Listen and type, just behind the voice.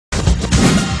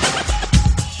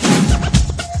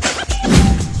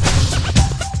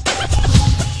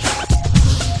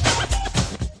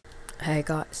Hey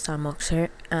guys, XanmoX here,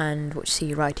 and what you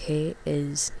see right here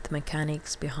is the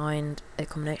mechanics behind a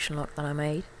combination lock that I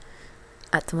made.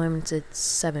 At the moment it's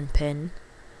 7 pin,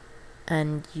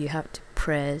 and you have to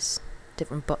press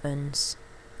different buttons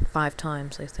 5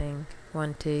 times, I think.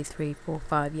 1, 2, 3, 4,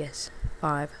 5, yes,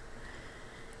 5.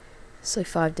 So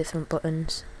 5 different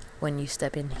buttons when you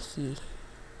step in here.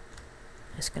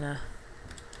 Here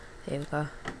we go.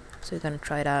 So we're gonna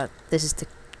try it out. This is the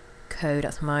code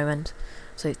at the moment.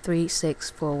 So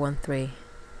 36413.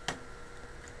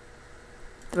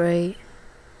 3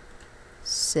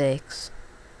 6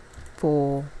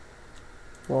 4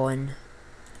 1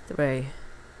 3,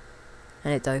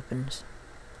 and it opens.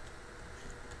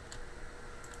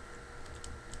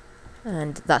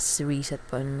 And that's the reset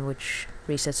button, which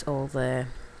resets all the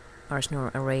Arsenal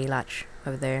array latch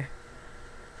over there.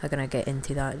 I'm gonna get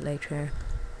into that later.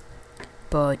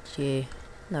 But yeah,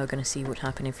 now we're gonna see what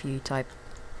happens if you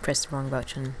press the wrong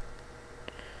button.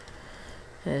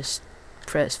 Just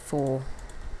press 4,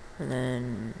 and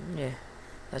then yeah,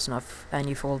 that's enough, and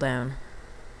you fall down.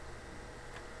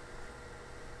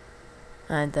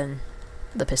 And then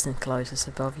the piston closes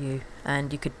above you,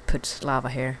 and you could put lava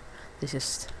here. This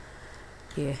is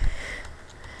yeah.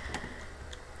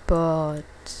 But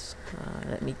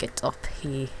let me get up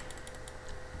here.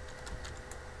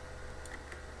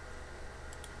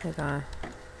 There we go.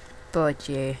 But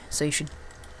yeah, so you should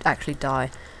actually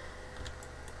die.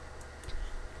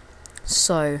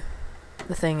 So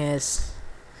the thing is,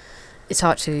 it's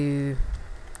hard to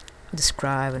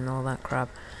describe and all that crap,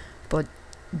 but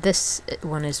this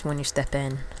one is when you step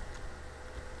in.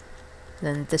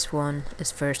 Then this one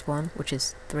is first one, which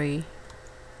is 3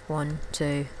 1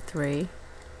 2 3.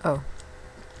 Oh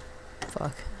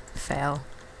fuck, fail.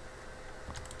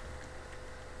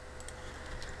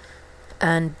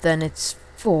 And then it's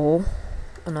 4.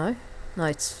 Oh no,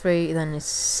 it's 3, then it's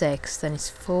 6, then it's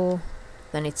 4,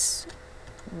 then it's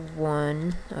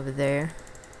 1 over there,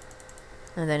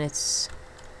 and then it's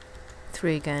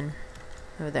 3 again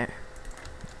over there.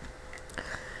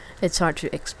 It's hard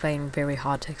to explain, very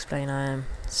hard to explain. I am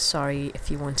sorry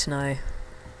if you want to know.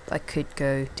 I could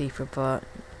go deeper, but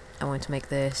I want to make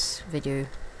this video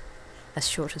as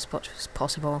short as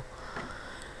possible.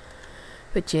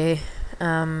 But yeah,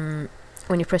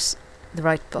 when you press the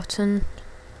right button,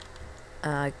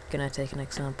 I'm gonna take an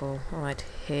example right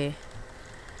here.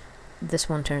 This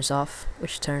one turns off,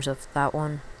 which turns off that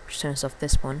one, which turns off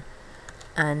this one,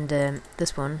 and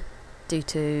this one, due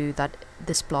to that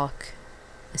this block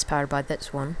is powered by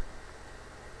this one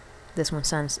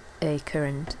sends a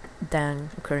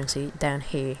currency down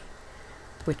here,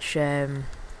 which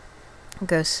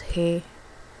goes here,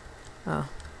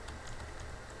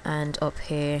 and up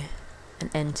here, and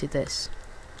into this.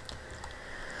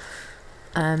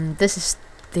 This is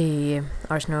the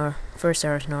first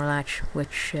Arsenal latch,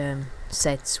 which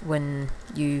sets when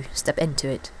you step into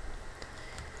it.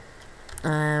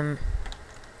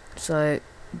 So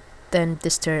then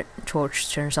this torch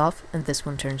turns off, and this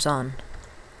one turns on,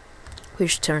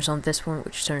 which turns on this one,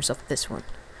 which turns off this one.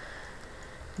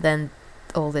 Then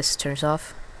all this turns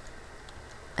off,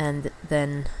 and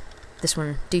then this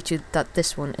one, due to that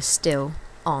this one is still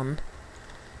on,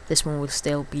 this one will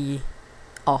still be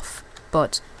off.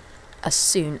 But as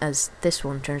soon as this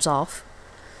one turns off,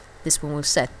 this one will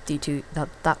set, due to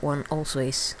that one also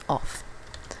is off,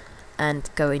 and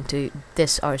go into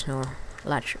this Arsenal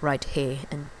latch right here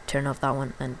and turn off that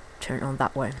one and turn on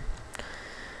that one,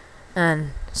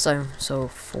 and so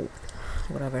forth,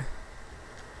 whatever.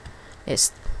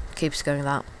 It keeps going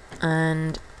that.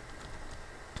 And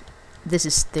this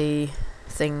is the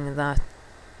thing that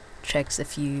checks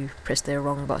if you press the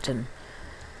wrong button.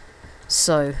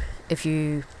 So if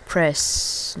you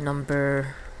press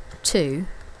number 2,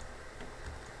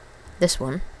 this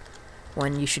one,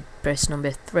 when you should press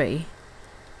number 3,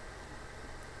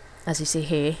 as you see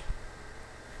here,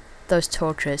 those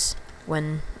torches,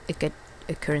 when it get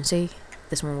a currency,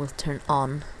 this one will turn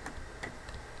on,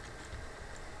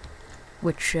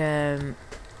 which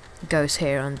goes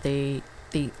here on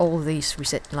all these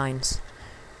reset lines,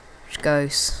 which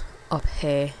goes up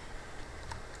here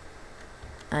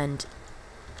and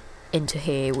into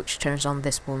here, which turns on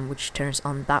this one, which turns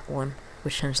on that one,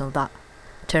 which turns on that,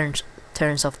 turns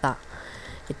off that.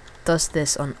 It does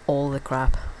this on all the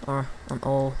crap, or on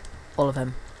all of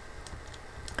them.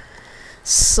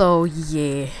 So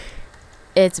yeah,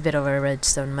 it's a bit of a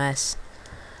redstone mess,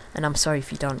 and I'm sorry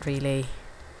if you don't really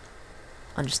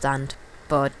understand,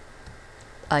 but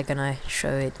I'm gonna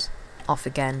show it off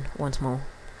again once more.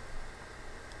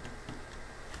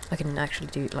 I can actually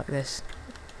do it like this,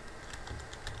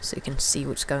 so you can see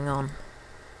what's going on.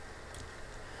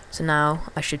 So now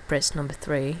I should press number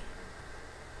 3,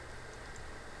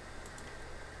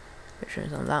 which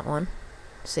is on that one.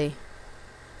 See,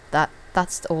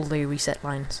 that's all the reset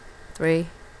lines. 3,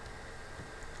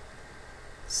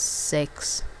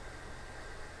 6,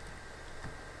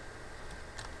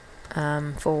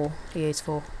 4. Yeah, it's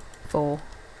 4, 4,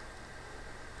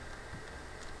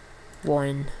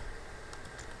 1,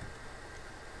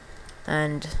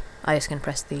 and I just can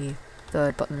press the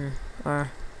third button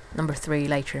or number 3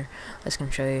 later. I just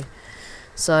can show you.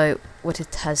 So what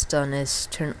it has done is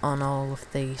turn on all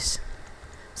of these.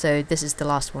 So this is the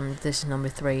last one. This is number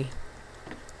 3.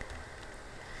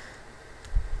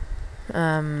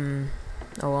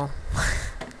 Oh well.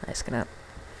 I'm just gonna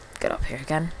get up here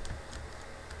again.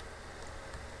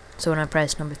 So when I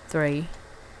press number 3,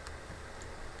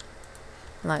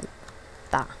 like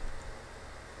that,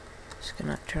 just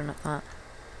gonna turn up that.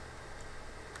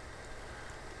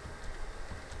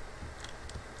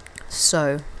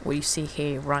 So what you see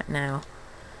here right now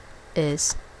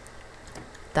is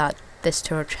that this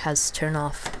torch has turned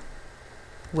off,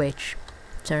 which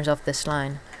turns off this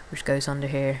line, which goes under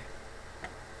here.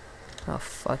 Oh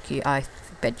fuck you, I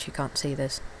bet you can't see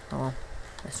this. Oh well,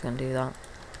 just gonna do that.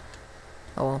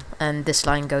 Oh well, and this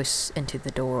line goes into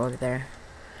the door over there.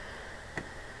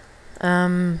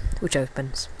 Which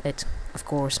opens it, of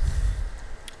course.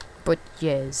 But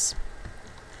yes.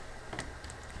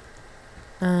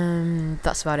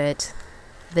 That's about it.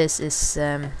 This is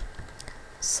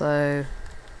so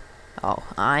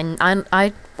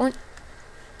I won't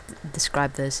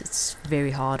describe this, it's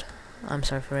very hard. I'm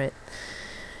sorry for it.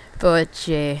 But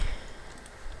yeah,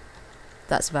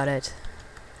 that's about it.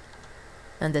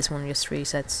 And this one just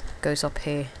resets, goes up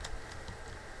here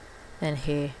and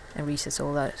here and resets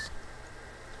all that.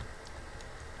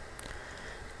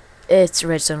 It's a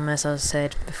redstone mess, as I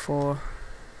said before,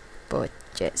 but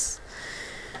yes.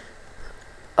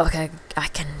 Okay, I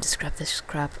can describe this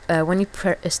crap. When you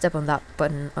step on that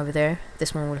button over there,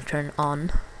 this one will turn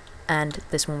on, and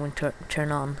this one will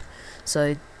turn on.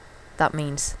 So that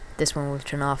means this one will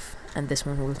turn off, and this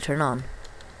one will turn on.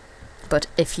 But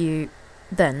if you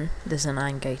there's an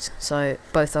AND gate, so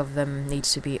both of them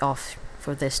needs to be off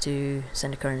for this to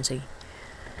send a currency.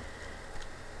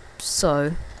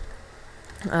 So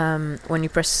when you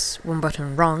press one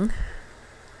button wrong,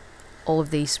 all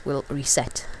of these will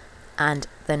reset, and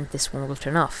then this one will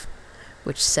turn off,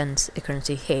 which sends a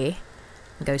currency here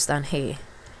and goes down here,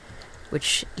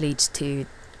 which leads to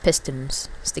pistons,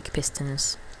 sticky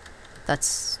pistons,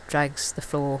 that drags the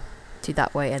floor to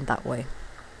that way and that way.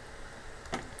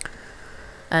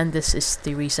 And this is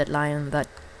the reset line that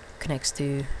connects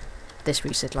to this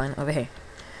reset line over here.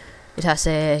 It has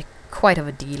a quite of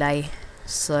a delay,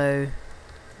 so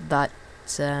that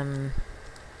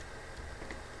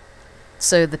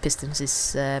so the pistons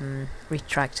is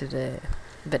retracted a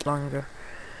bit longer.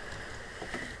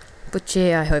 But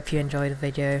yeah, I hope you enjoyed the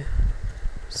video.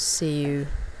 See you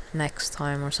next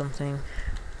time or something.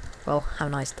 Well, have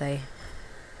a nice day.